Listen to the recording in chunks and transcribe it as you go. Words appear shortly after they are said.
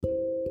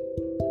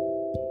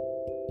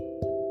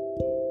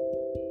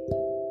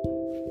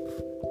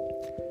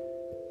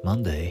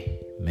Monday,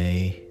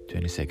 May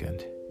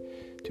 22nd,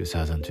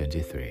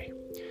 2023.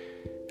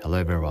 Hello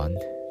everyone,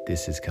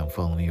 this is Come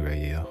Follow Me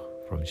Radio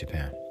from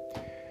Japan.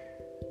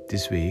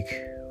 This week,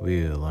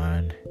 we will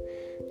learn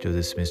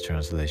Joseph Smith's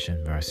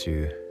translation,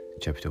 Matthew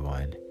chapter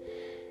 1,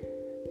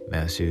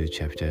 Matthew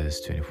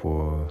chapters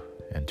 24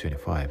 and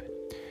 25,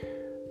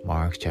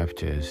 Mark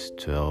chapters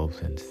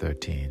 12 and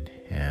 13,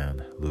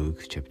 and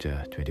Luke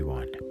chapter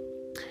 21.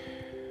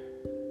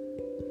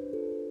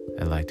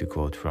 I'd like to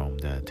quote from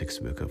the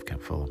textbook of Come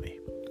Follow Me.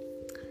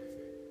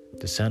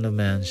 The Son of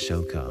Man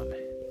shall come.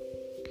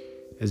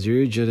 As you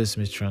read Joseph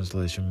Smith's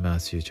translation,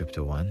 Matthew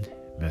chapter 1,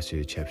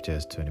 Matthew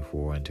chapters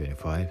 24 and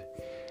 25,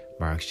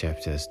 Mark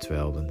chapters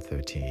 12 and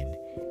 13,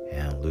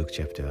 and Luke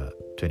chapter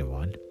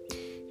 21,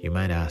 you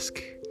might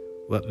ask,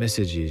 what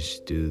messages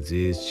do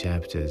these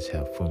chapters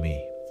have for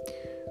me,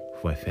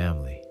 for my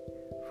family,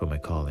 for my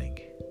calling?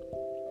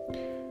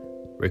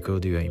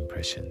 Record your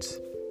impressions.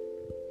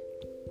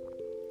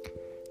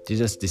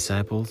 Jesus'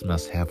 disciples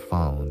must have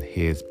found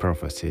his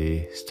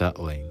prophecy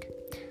startling.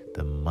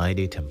 The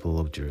mighty temple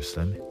of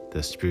Jerusalem,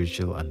 the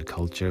spiritual and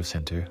cultural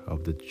center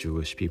of the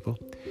Jewish people,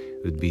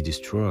 would be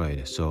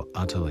destroyed so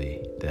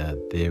utterly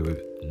that there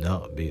would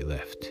not be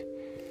left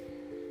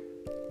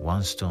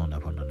one stone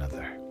upon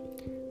another.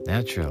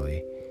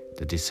 Naturally,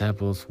 the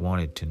disciples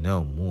wanted to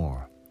know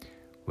more.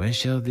 When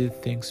shall these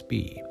things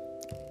be?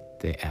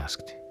 They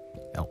asked.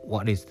 And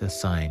what is the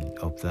sign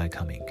of thy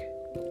coming?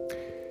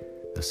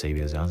 The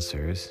Savior's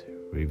answers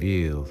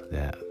revealed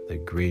that the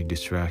great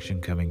destruction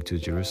coming to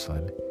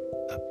Jerusalem,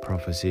 a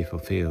prophecy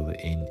fulfilled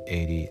in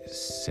AD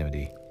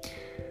 70,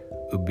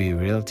 would be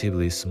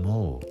relatively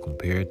small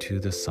compared to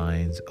the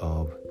signs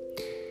of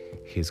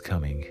his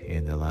coming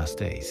in the last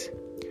days.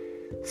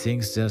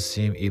 Things that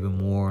seem even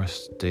more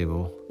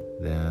stable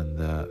than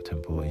the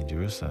temple in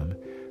Jerusalem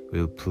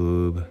will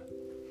prove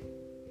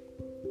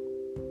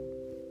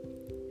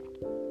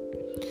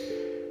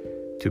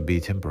to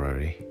be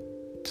temporary.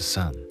 The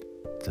sun,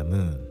 the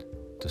moon,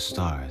 the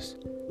stars,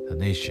 the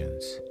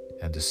nations,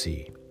 and the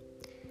sea.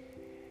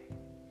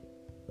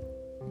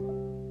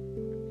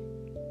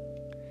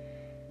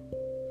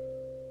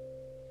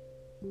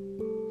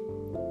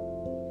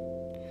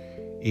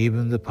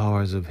 Even the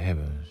powers of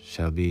heaven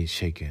shall be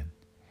shaken.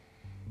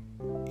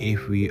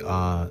 If we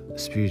are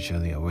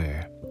spiritually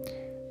aware,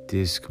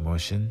 this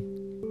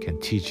commotion can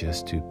teach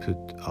us to put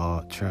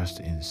our trust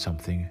in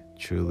something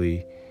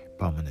truly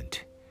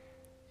permanent.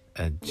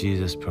 As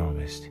Jesus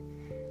promised,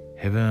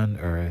 heaven and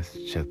earth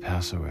shall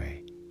pass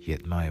away,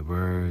 yet my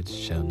words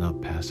shall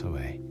not pass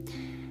away.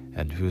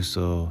 And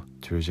whoso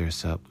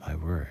treasures up my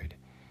word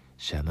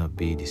shall not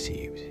be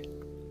deceived.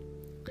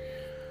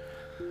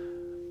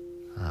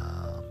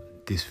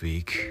 This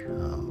week,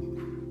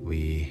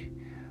 we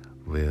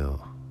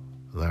will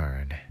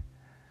learn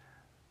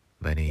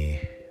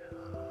many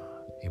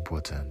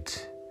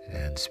important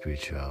and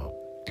spiritual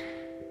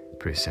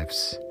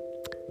precepts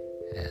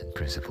and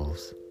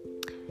principles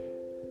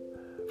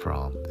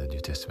from the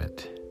New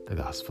Testament, the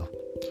Gospel.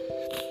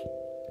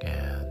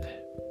 And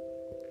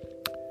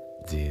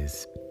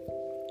these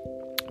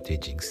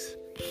teachings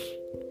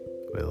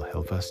will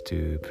help us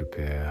to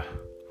prepare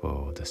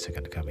for the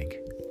second coming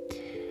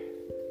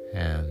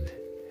and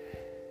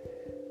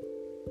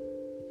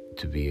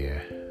to be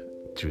a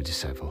true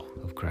disciple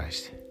of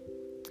Christ.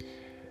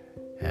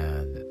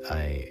 And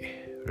I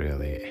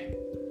really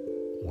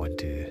want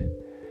to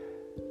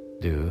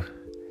do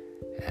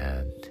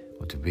and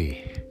want to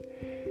be.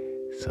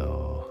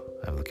 So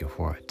I'm looking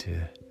forward to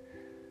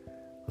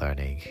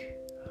learning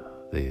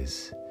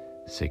these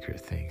sacred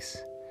things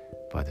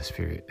by the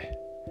Spirit.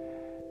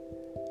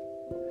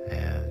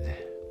 And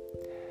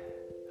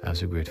I'm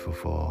so grateful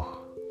for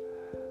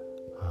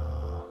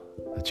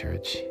the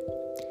church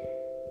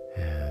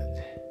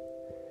and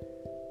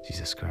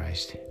Jesus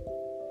Christ,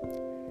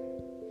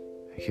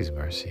 His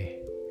mercy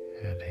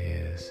and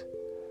His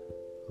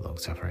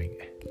long-suffering,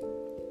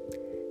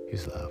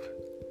 His love.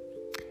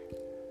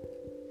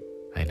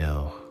 I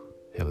know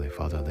Heavenly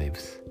Father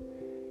lives.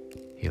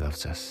 He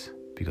loves us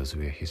because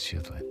we are His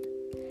children.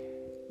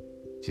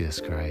 Jesus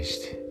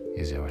Christ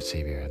is our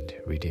Savior and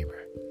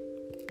Redeemer.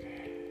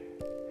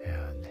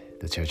 And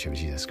the Church of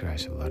Jesus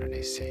Christ of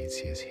Latter-day Saints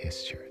is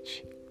His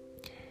church.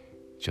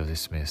 Joseph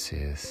Smith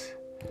is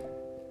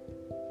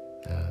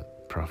the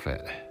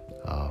prophet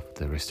of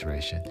the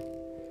restoration.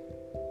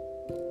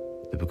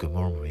 The Book of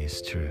Mormon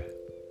is true.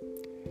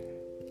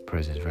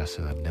 President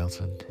Russell M.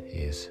 Nelson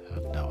is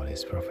a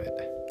nowadays prophet.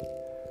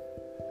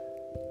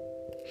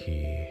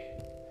 He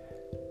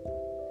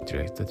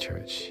directs the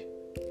church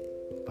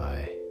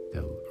by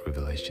the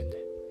revelation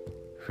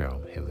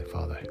from Heavenly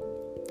Father.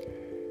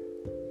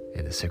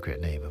 In the sacred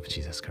name of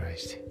Jesus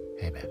Christ.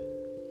 Amen.